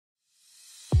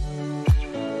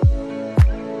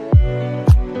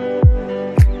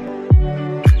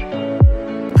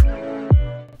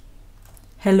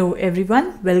Hello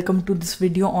everyone, welcome to this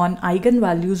video on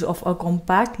eigenvalues of a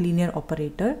compact linear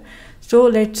operator. So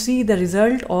let's see the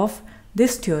result of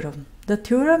this theorem. The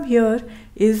theorem here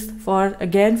is for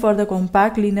the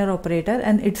compact linear operator,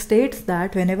 and it states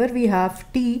that whenever we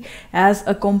have T as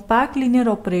a compact linear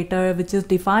operator which is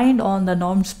defined on the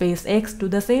normed space X to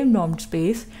the same normed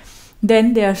space,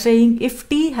 then they are saying if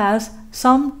T has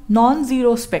some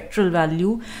non-zero spectral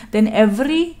value, then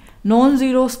every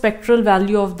non-zero spectral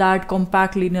value of that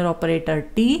compact linear operator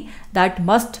T, that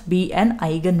must be an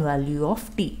eigenvalue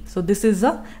of T. So this is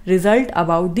a result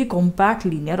about the compact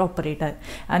linear operator,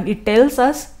 and it tells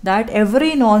us that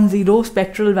every non-zero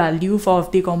spectral value for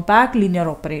the compact linear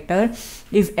operator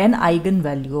is an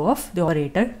eigenvalue of the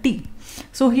operator T.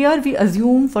 So here we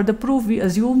assume, for the proof, we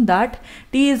assume that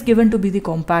T is given to be the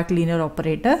compact linear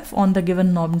operator on the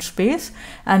given normed space,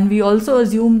 and we also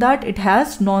assume that it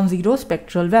has non-zero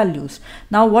spectral values.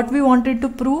 Now what we wanted to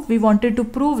prove? We wanted to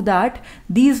prove that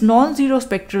these non-zero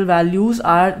spectral values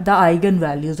are the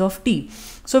eigenvalues of T.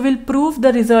 So we'll prove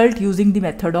the result using the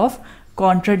method of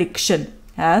contradiction,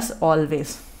 as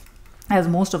always, as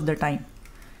most of the time,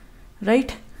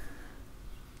 right?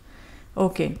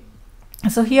 Okay.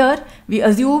 So here we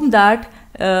assume that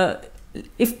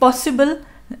if possible,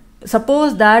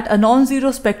 suppose that a non-zero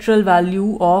spectral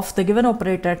value of the given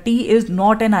operator T is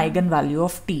not an eigenvalue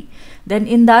of T. Then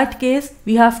in that case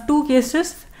we have two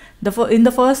cases. In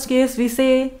the first case we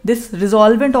say this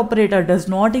resolvent operator does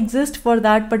not exist for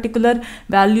that particular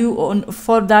value,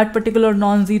 for that particular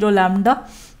non-zero lambda,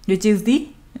 which is the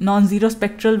non-zero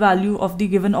spectral value of the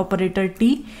given operator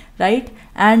T, right?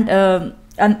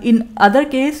 And in other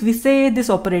case we say this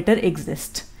operator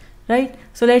exists, right?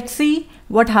 So let's see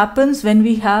what happens when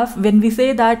we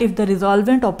say that if the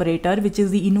resolvent operator, which is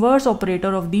the inverse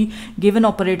operator of the given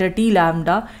operator T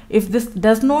lambda, if this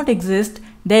does not exist,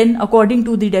 then according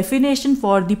to the definition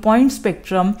for the point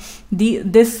spectrum,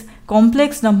 this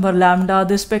complex number lambda,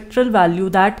 the spectral value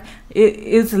that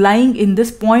is lying in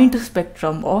this point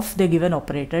spectrum of the given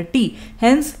operator T.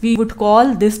 Hence we would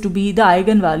call this to be the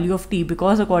eigenvalue of T,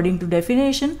 because according to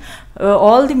definition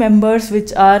all the members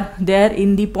which are there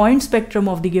in the point spectrum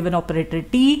of the given operator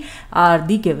T are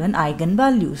the given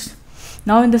eigenvalues.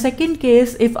 Now in the second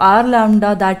case, if R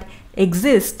lambda that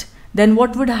exists, then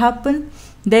what would happen?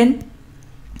 Then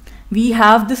we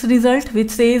have this result which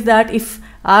says that if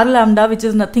R lambda, which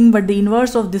is nothing but the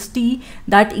inverse of this T,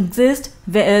 that exists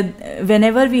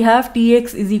whenever we have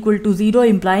Tx is equal to 0,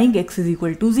 implying x is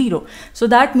equal to 0. So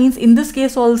that means in this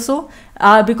case also,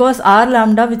 because R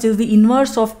lambda, which is the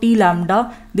inverse of T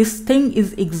lambda, this thing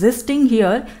is existing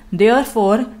here,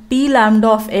 therefore T lambda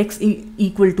of x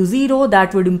equal to 0,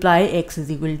 that would imply x is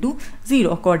equal to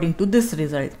 0 according to this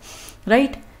result,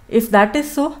 right? If that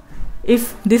is so,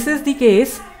 if this is the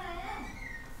case,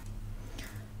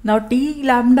 now T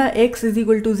lambda x is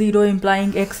equal to 0,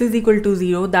 implying x is equal to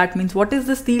 0. That means what is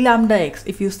this T lambda x?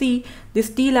 If you see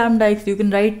this T lambda x, you can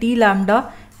write T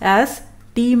lambda as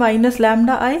T minus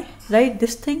lambda I, right?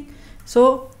 This thing.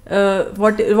 So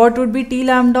what would be T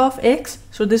lambda of x?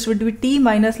 So this would be T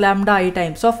minus lambda I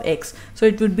times of x. So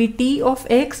it would be T of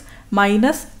x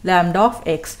minus lambda of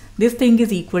x. This thing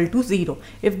is equal to 0.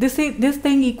 If this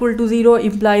thing equal to 0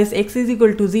 implies x is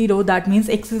equal to 0, that means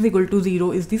x is equal to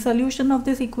 0 is the solution of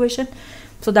this equation.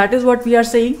 So that is what we are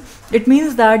saying. It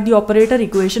means that the operator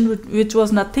equation, which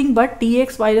was nothing but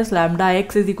Tx minus lambda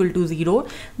x is equal to 0,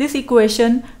 this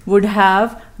equation would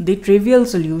have the trivial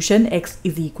solution x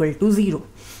is equal to 0.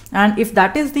 And if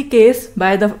that is the case,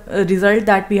 by the result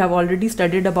that we have already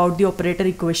studied about the operator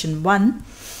equation 1,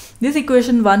 this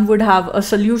equation 1 would have a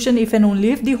solution if and only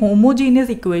if the homogeneous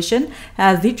equation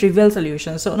has the trivial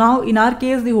solution. So now in our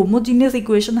case, the homogeneous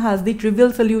equation has the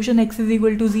trivial solution x is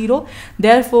equal to 0.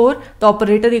 Therefore, the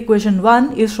operator equation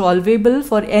 1 is solvable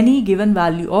for any given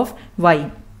value of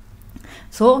y.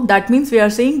 So that means we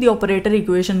are saying the operator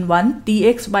equation 1,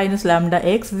 Tx minus lambda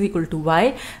x is equal to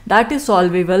y, that is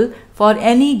solvable for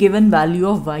any given value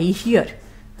of y here,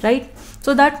 right?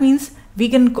 So that means we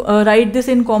can write this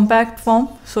in compact form.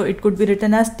 So it could be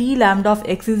written as T lambda of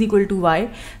x is equal to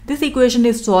y. This equation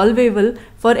is solvable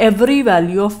for every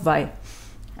value of y.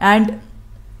 And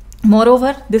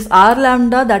moreover, this R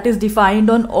lambda that is defined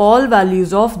on all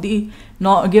values of the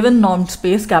given normed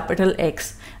space capital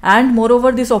X. And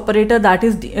moreover, this operator that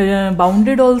is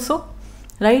bounded also,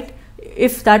 right?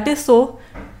 If that is so,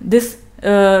 this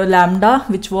lambda,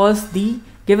 which was the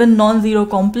given non-zero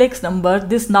complex number,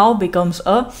 this now becomes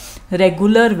a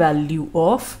regular value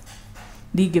of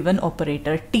the given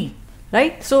operator T,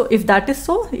 right? So if that is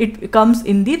so, it comes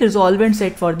in the resolvent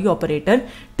set for the operator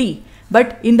T.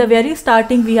 but in the very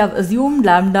starting we have assumed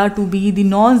lambda to be the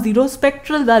non-zero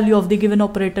spectral value of the given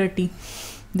operator t.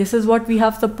 This is what we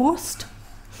have supposed,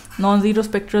 non-zero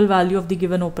spectral value of the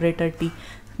given operator t.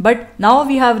 But now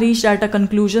we have reached at a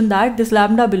conclusion that this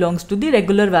lambda belongs to the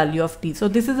regular value of t. So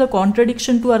this is a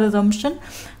contradiction to our assumption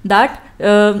that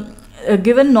a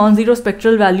given non-zero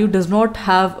spectral value does not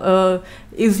have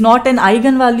is not an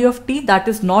eigenvalue of t. That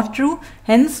is not true.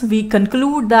 Hence we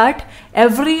conclude that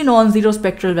every non-zero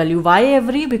spectral value, why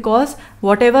every? Because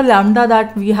whatever lambda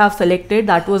that we have selected,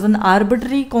 that was an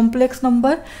arbitrary complex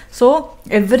number. So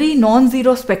every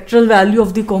non-zero spectral value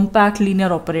of the compact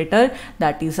linear operator,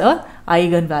 that is a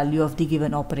eigenvalue of the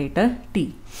given operator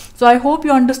t. So I hope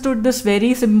you understood this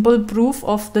very simple proof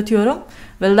of the theorem.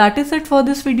 Well, that is it for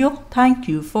this video. Thank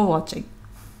you for watching.